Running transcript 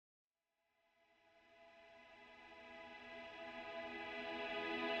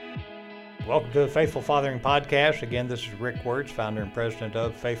Welcome to the Faithful Fathering Podcast. Again, this is Rick Wirtz, founder and president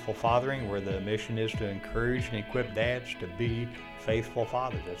of Faithful Fathering, where the mission is to encourage and equip dads to be faithful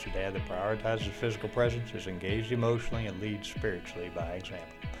fathers. That's a dad that prioritizes physical presence, is engaged emotionally, and leads spiritually by example.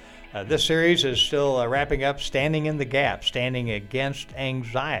 This series is still wrapping up Standing in the Gap, Standing Against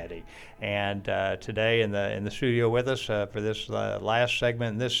Anxiety. And today in the studio with us for this last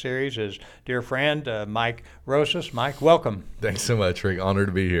segment in this series is dear friend Mike Rosas. Mike, welcome. Thanks so much, Rick. Honored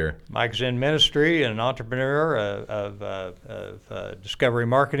to be here. Mike's in ministry and an entrepreneur of Discovery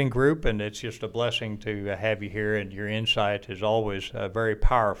Marketing Group, and it's just a blessing to have you here, and your insight is always very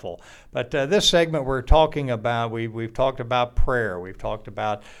powerful. But this segment we're talking about, we've talked about prayer. We've talked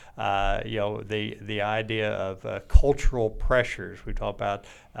about the idea of cultural pressures. We talk about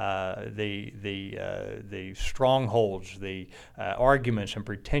the strongholds, the arguments and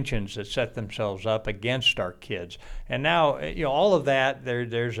pretensions that set themselves up against our kids. And now, all of that,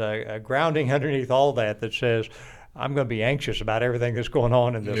 there's a grounding underneath all that says, I'm going to be anxious about everything that's going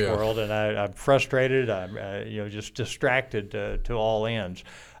on in this world, and I'm frustrated. I'm just distracted to all ends.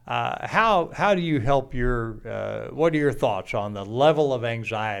 How do you help what are your thoughts on the level of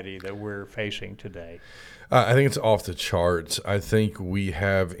anxiety that we're facing today? I think it's off the charts. I think we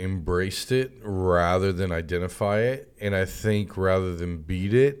have embraced it rather than identify it. And I think rather than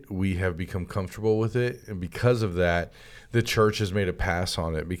beat it, we have become comfortable with it. And because of that, the church has made a pass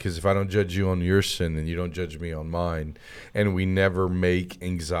on it. Because if I don't judge you on your sin, then you don't judge me on mine. And we never make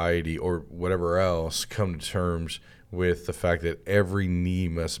anxiety or whatever else come to terms with the fact that every knee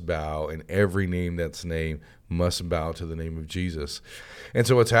must bow and every name that's named must bow to the name of Jesus. And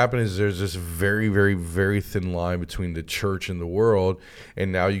so what's happened is there's this very, very, very thin line between the church and the world,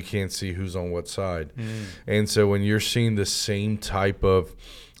 and now you can't see who's on what side. And so when you're seeing the same type of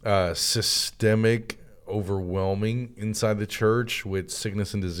systemic overwhelming inside the church with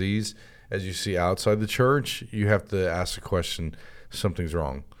sickness and disease as you see outside the church, you have to ask the question, something's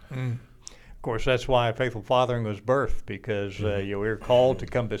wrong. Of course, that's why Faithful Fathering was birthed, because we were called to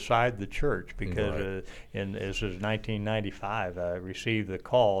come beside the church, because this is 1995, I received the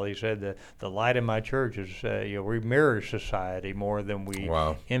call. He said the light in my church is, we mirror society more than we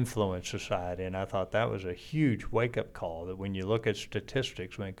influence society. And I thought that was a huge wake-up call, that when you look at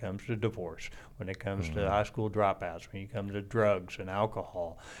statistics when it comes to divorce, when it comes to high school dropouts, when you come to drugs and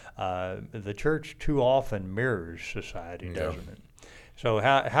alcohol, the church too often mirrors society, doesn't it? So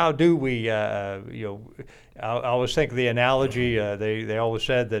how do we, I always think of the analogy, they always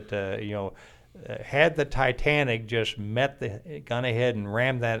said that, had the Titanic just gone ahead and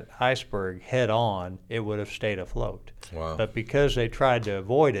rammed that iceberg head on, it would have stayed afloat. Wow. But because they tried to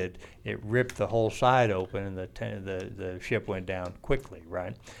avoid it, it ripped the whole side open, and the ship went down quickly,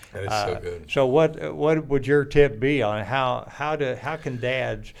 right? That is so good. So what would your tip be on how can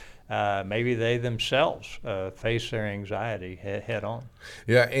dads, maybe they themselves face their anxiety head on?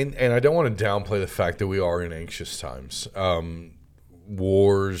 Yeah, and I don't want to downplay the fact that we are in anxious times.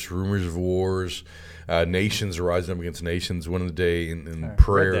 Wars, rumors of wars, nations rising up against nations. One day in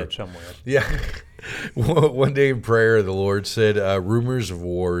prayer. I read that somewhere. Yeah. One day in prayer, the Lord said, rumors of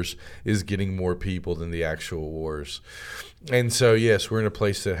wars is getting more people than the actual wars. And so, yes, we're in a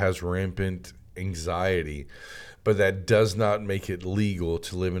place that has rampant anxiety, but that does not make it legal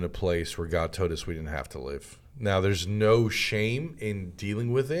to live in a place where God told us we didn't have to live. Now, there's no shame in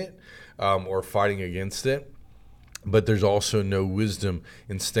dealing with it or fighting against it, but there's also no wisdom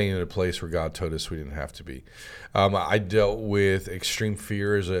in staying in a place where God told us we didn't have to be. I dealt with extreme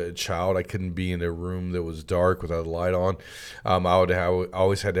fear as a child. I couldn't be in a room that was dark without a light on. I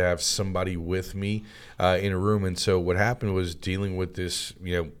always had to have somebody with me in a room. And so what happened was, dealing with this,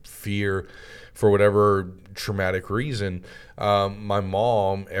 fear for whatever traumatic reason, my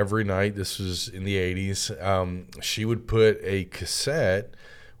mom, every night, this was in the 80s, she would put a cassette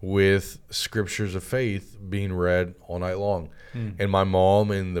with scriptures of faith being read all night long. And my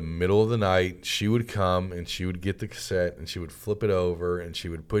mom, in the middle of the night, she would come and she would get the cassette and she would flip it over and she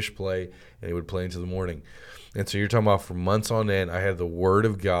would push play, and it would play into the morning. And so you're talking about, for months on end, I had the Word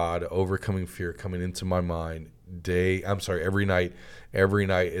of God, overcoming fear, coming into my mind every night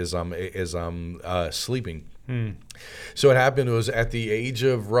as I'm sleeping. So what happened was, at the age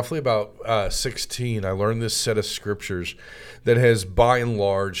of roughly about 16, I learned this set of scriptures that has by and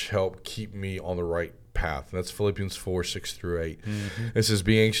large helped keep me on the right path. And that's Philippians 4:6-8. It says,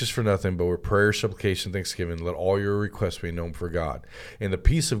 "Be anxious for nothing, but with prayer, supplication, thanksgiving, let all your requests be known for God. And the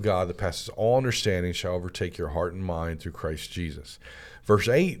peace of God that passes all understanding shall overtake your heart and mind through Christ Jesus." Verse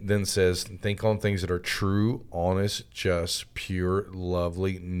 8 then says, think on things that are true, honest, just, pure,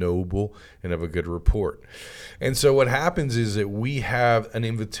 lovely, noble, and of a good report. And so what happens is that we have an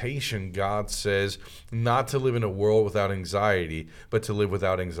invitation, God says, not to live in a world without anxiety, but to live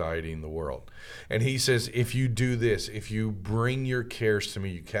without anxiety in the world. And he says, if you do this, if you bring your cares to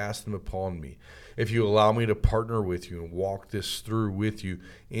me, you cast them upon me, if you allow me to partner with you and walk this through with you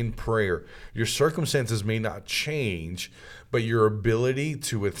in prayer, your circumstances may not change, but your ability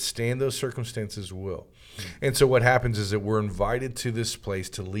to withstand those circumstances will. And so what happens is that we're invited to this place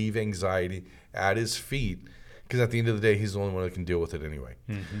to leave anxiety at his feet, because at the end of the day, he's the only one that can deal with it anyway.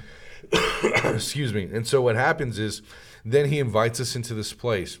 Excuse me. And so what happens is then he invites us into this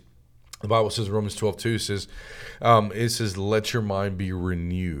place. The Bible says, Romans 12:2 says, it says, let your mind be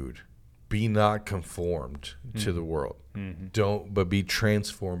renewed. Be not conformed to the world. But be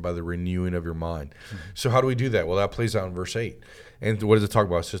transformed by the renewing of your mind. So how do we do that? Well, that plays out in verse 8. And what does it talk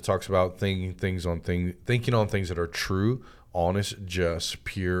about? It just talks about thinking on things that are true, honest, just,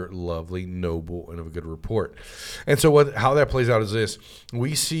 pure, lovely, noble, and of a good report. And so how that plays out is this.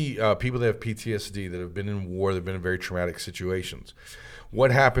 We see people that have PTSD, that have been in war, that have been in very traumatic situations.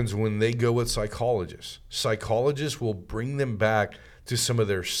 What happens when they go with psychologists? Psychologists will bring them back to some of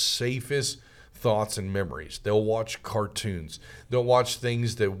their safest thoughts and memories. They'll watch cartoons. They'll watch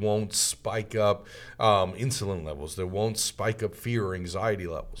things that won't spike up insulin levels, that won't spike up fear or anxiety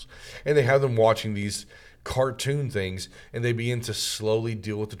levels. And they have them watching these cartoon things, and they begin to slowly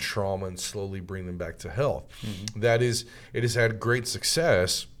deal with the trauma and slowly bring them back to health. That is, it has had great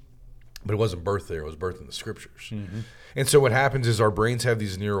success, but it wasn't birthed there. It was birthed in the scriptures. And so what happens is our brains have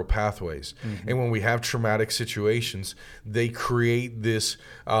these neural pathways. And when we have traumatic situations, they create this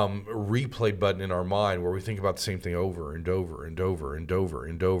replay button in our mind where we think about the same thing over and over and over and over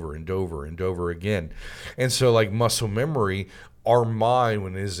and over and over and over again. And so like muscle memory, our mind,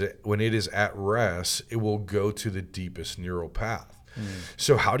 when it is at rest, it will go to the deepest neural path.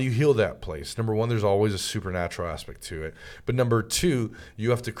 So how do you heal that place? Number one, there's always a supernatural aspect to it. But number two, you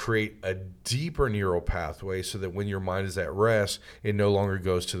have to create a deeper neural pathway so that when your mind is at rest, it no longer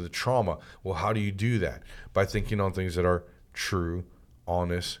goes to the trauma. Well, how do you do that? By thinking on things that are true,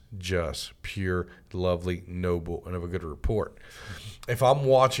 honest, just, pure, lovely, noble, and of a good report. If I'm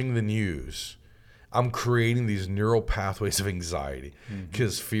watching the news, I'm creating these neural pathways of anxiety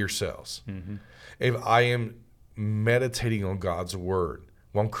because fear sells. If I am meditating on God's word,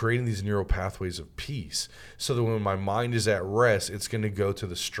 well, I'm creating these neural pathways of peace so that when my mind is at rest, it's going to go to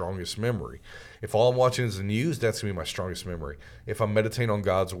the strongest memory. If all I'm watching is the news, that's going to be my strongest memory. If I'm meditating on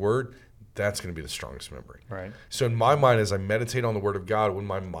God's word, that's going to be the strongest memory. Right. So in my mind, as I meditate on the word of God, when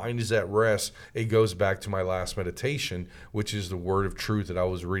my mind is at rest, it goes back to my last meditation, which is the word of truth that I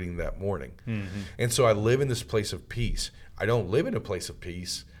was reading that morning. And so I live in this place of peace. I don't live in a place of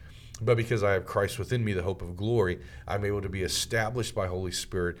peace, but because I have Christ within me, the hope of glory, I'm able to be established by Holy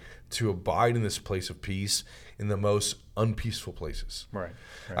Spirit to abide in this place of peace in the most unpeaceful places. Right.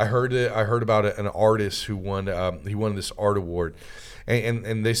 I heard about an artist who won this art award,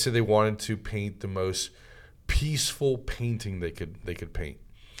 and they said they wanted to paint the most peaceful painting they could paint.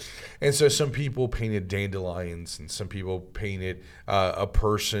 And so some people painted dandelions, and some people painted a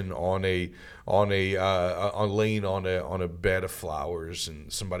person laying on a bed of flowers,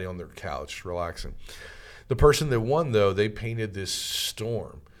 and somebody on their couch relaxing. The person that won, though, they painted this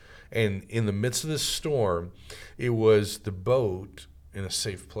storm, and in the midst of this storm, it was the boat in a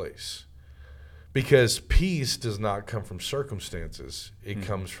safe place. Because peace does not come from circumstances. It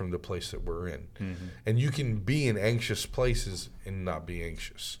comes from the place that we're in. And you can be in anxious places and not be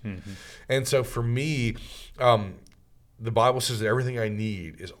anxious. And so for me, the Bible says that everything I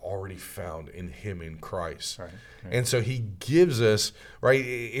need is already found in him, in Christ. Right. And so he gives us, right,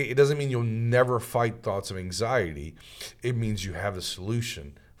 it doesn't mean you'll never fight thoughts of anxiety. It means you have a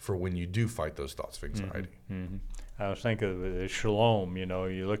solution for when you do fight those thoughts of anxiety. I was thinking of the shalom,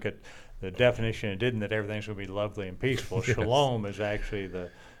 you look at the definition, it didn't that everything's going to be lovely and peaceful. Yes. Shalom is actually the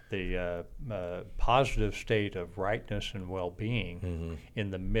positive state of rightness and well-being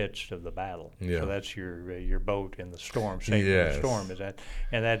in the midst of the battle. Yeah. So that's your boat in the storm, safe in the storm. Is that,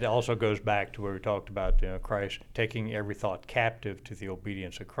 and that also goes back to where we talked about Christ taking every thought captive to the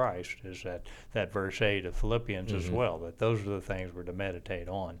obedience of Christ. Is that verse 8 of Philippians as well? That those are the things we're to meditate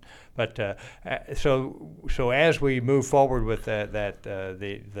on. But so as we move forward with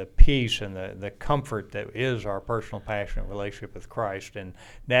the peace and the comfort that is our personal, passionate relationship with Christ, and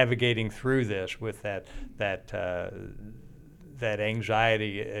navigating through this with that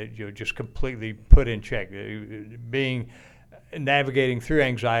anxiety, just completely put in check, being navigating through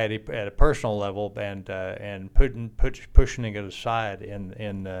anxiety at a personal level and pushing it aside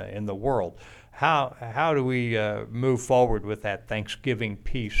in the world. How do we move forward with that Thanksgiving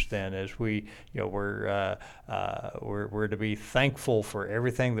piece then, as we're to be thankful for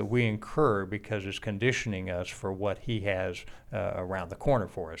everything that we incur because it's conditioning us for what He has around the corner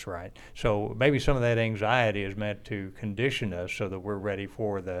for us, right? So maybe some of that anxiety is meant to condition us so that we're ready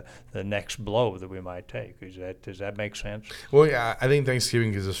for the next blow that we might take. Does that make sense? Well, yeah, I think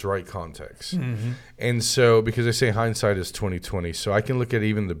Thanksgiving gives us the right context. And so, because they say hindsight is 20/20, so I can look at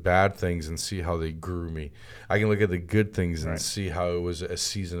even the bad things and see how they grew me. I can look at the good things and see how it was a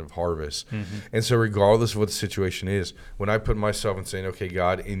season of harvest. And so regardless of what the situation is, when I put myself in saying, okay,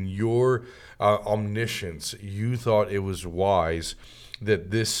 God, in your omniscience, you thought it was wise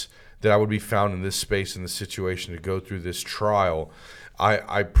that I would be found in this space, in this situation, to go through this trial,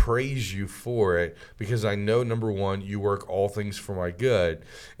 I praise you for it, because I know, number one, you work all things for my good.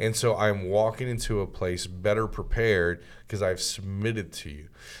 And so I'm walking into a place better prepared because I've submitted to you.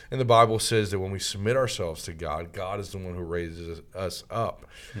 And the Bible says that when we submit ourselves to God, God is the one who raises us up.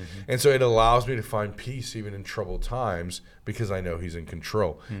 And so it allows me to find peace even in troubled times because I know He's in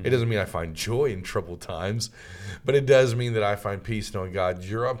control. It doesn't mean I find joy in troubled times, but it does mean that I find peace knowing, God,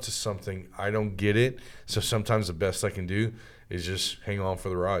 you're up to something. I don't get it. So sometimes the best I can do is just hang on for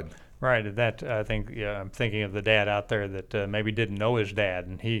the ride. Right. That I think I'm thinking of the dad out there that maybe didn't know his dad,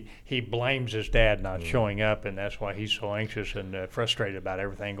 and he blames his dad not showing up, and that's why he's so anxious and frustrated about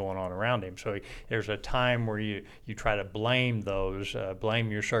everything going on around him. So there's a time where you try to blame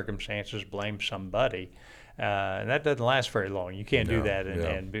blame your circumstances, blame somebody. And that doesn't last very long. You can't do that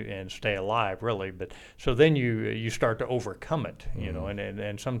and stay alive, really. But so then you start to overcome it,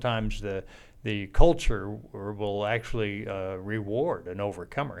 and sometimes the culture will actually reward an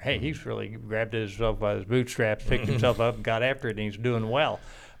overcomer. Hey, he's really grabbed himself by his bootstraps, picked himself up, and got after it, and he's doing well.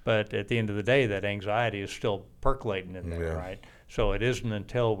 But at the end of the day, that anxiety is still percolating in there, right? So it isn't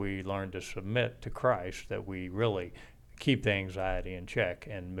until we learn to submit to Christ that we really keep the anxiety in check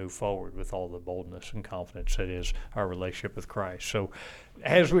and move forward with all the boldness and confidence that is our relationship with Christ. So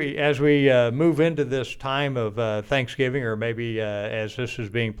as we move into this time of Thanksgiving, or maybe as this is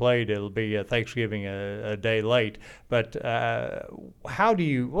being played, it'll be Thanksgiving a day late. But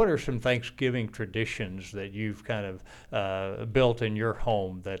what are some Thanksgiving traditions that you've kind of built in your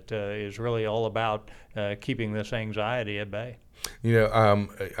home that is really all about keeping this anxiety at bay?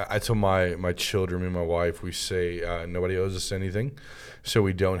 I tell my children and my wife, we say nobody owes us anything, so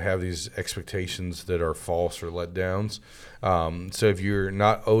we don't have these expectations that are false or letdowns. So if you're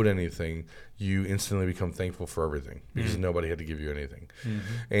not owed anything, you instantly become thankful for everything because nobody had to give you anything.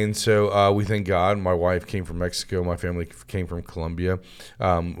 And so we thank God. My wife came from Mexico. My family came from Colombia.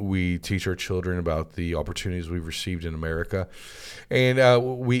 We teach our children about the opportunities we've received in America. And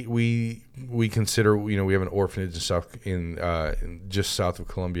we consider, we have an orphanage just south of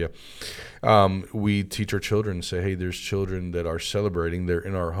Colombia. We teach our children and say, hey, there's children that are celebrating. They're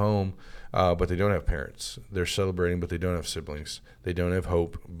in our home, but they don't have parents. They're celebrating, but they don't have siblings. They don't have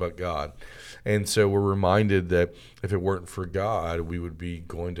hope but God. And so we're reminded that if it weren't for God, we would be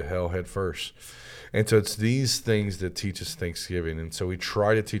going to hell head first. And so it's these things that teach us Thanksgiving. And so we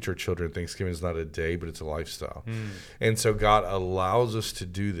try to teach our children Thanksgiving is not a day, but it's a lifestyle. And so God allows us to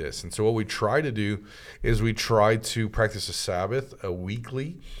do this. And so what we try to do is we try to practice a Sabbath, a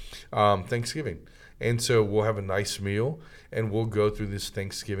weekly Thanksgiving. And so we'll have a nice meal, and we'll go through this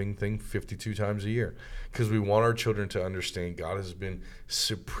Thanksgiving thing 52 times a year because we want our children to understand God has been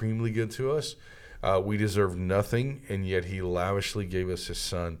supremely good to us. We deserve nothing, and yet He lavishly gave us His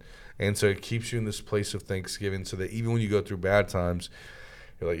Son. And so it keeps you in this place of Thanksgiving so that even when you go through bad times,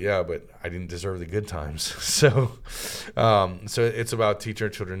 you're like, yeah, but I didn't deserve the good times. So it's about teaching our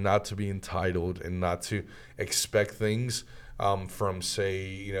children not to be entitled and not to expect things from,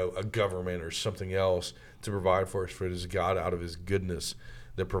 say, a government or something else to provide for us, for it is God out of His goodness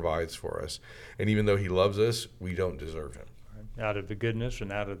that provides for us. And even though He loves us, we don't deserve Him. Out of the goodness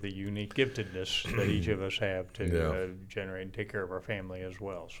and out of the unique giftedness that each of us have to generate and take care of our family as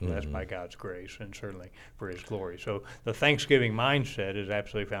well. So that's by God's grace and certainly for His glory. So the Thanksgiving mindset is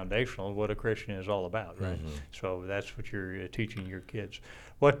absolutely foundational. What a Christian is all about, right? So that's what you're teaching your kids.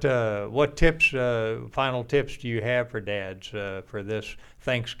 What tips, final tips do you have for dads for this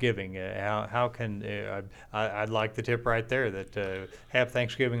Thanksgiving? How can I'd like the tip right there that have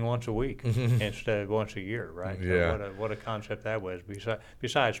Thanksgiving once a week instead of once a year, right? Yeah. So what a concept that was.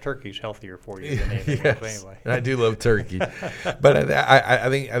 Besides, turkey's healthier for you than anything else anyway. I do love turkey, but I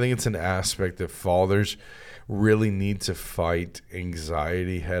think it's an aspect of fathers. really need to fight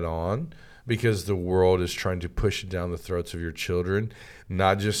anxiety head on, because the world is trying to push it down the throats of your children,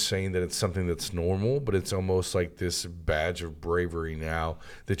 not just saying that it's something that's normal, but it's almost like this badge of bravery now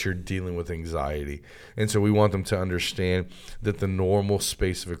that you're dealing with anxiety. And so we want them to understand that the normal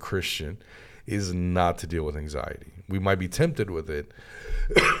space of a Christian is not to deal with anxiety. We might be tempted with it,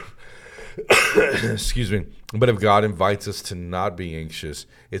 excuse me, but if God invites us to not be anxious,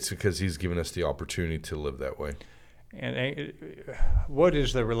 it's because he's given us the opportunity to live that way. And what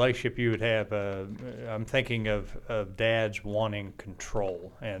is the relationship you would have? I'm thinking of dads wanting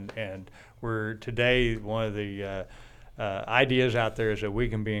control, and we're today one of the ideas out there is that we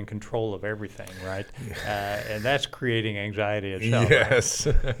can be in control of everything, right? And that's creating anxiety itself. Yes,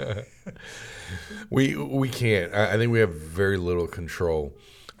 right? we can't. I think we have very little control.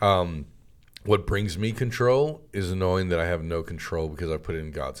 What brings me control is knowing that I have no control because I put it in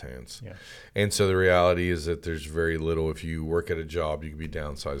God's hands. Yeah. And so the reality is that there's very little. If you work at a job, you can be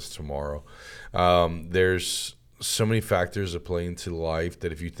downsized tomorrow. There's so many factors that play into life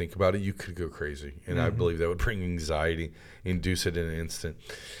that if you think about it, you could go crazy. And I believe that would bring anxiety, induce it in an instant.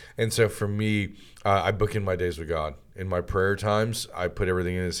 And so for me, I book in my days with God. In my prayer times, I put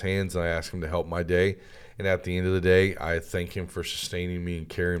everything in his hands and I ask him to help my day. And at the end of the day, I thank him for sustaining me and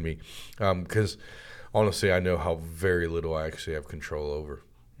carrying me. Because honestly, I know how very little I actually have control over.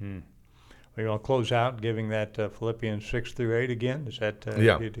 We're going to close out giving that Philippians 6-8 again. Is that?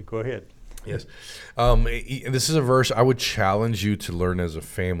 Yeah. Go ahead. Yes. This is a verse I would challenge you to learn as a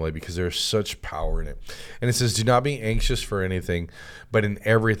family because there's such power in it. And it says, do not be anxious for anything, but in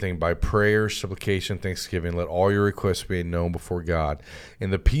everything, by prayer, supplication, thanksgiving, let all your requests be known before God.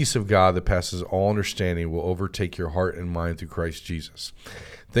 And the peace of God that passes all understanding will overtake your heart and mind through Christ Jesus.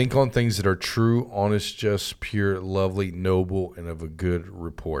 Think on things that are true, honest, just, pure, lovely, noble, and of a good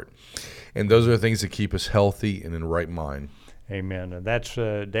report. And those are the things that keep us healthy and in right mind. Amen. And that's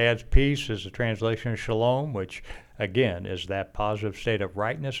Dad's peace is a translation of shalom, which, again, is that positive state of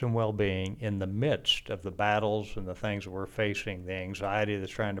rightness and well-being in the midst of the battles and the things that we're facing, the anxiety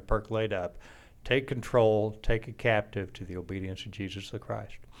that's trying to percolate up. Take control, take it captive to the obedience of Jesus the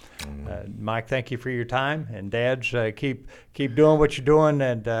Christ. Mike, thank you for your time. And dads, keep doing what you're doing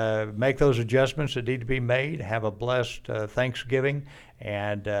and make those adjustments that need to be made. Have a blessed Thanksgiving,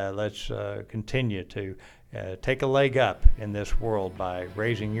 and let's continue to take a leg up in this world by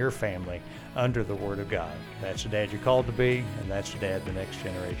raising your family under the Word of God. That's the dad you're called to be, and that's the dad the next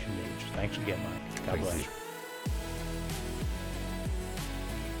generation needs. Thanks again, Mike. God bless you.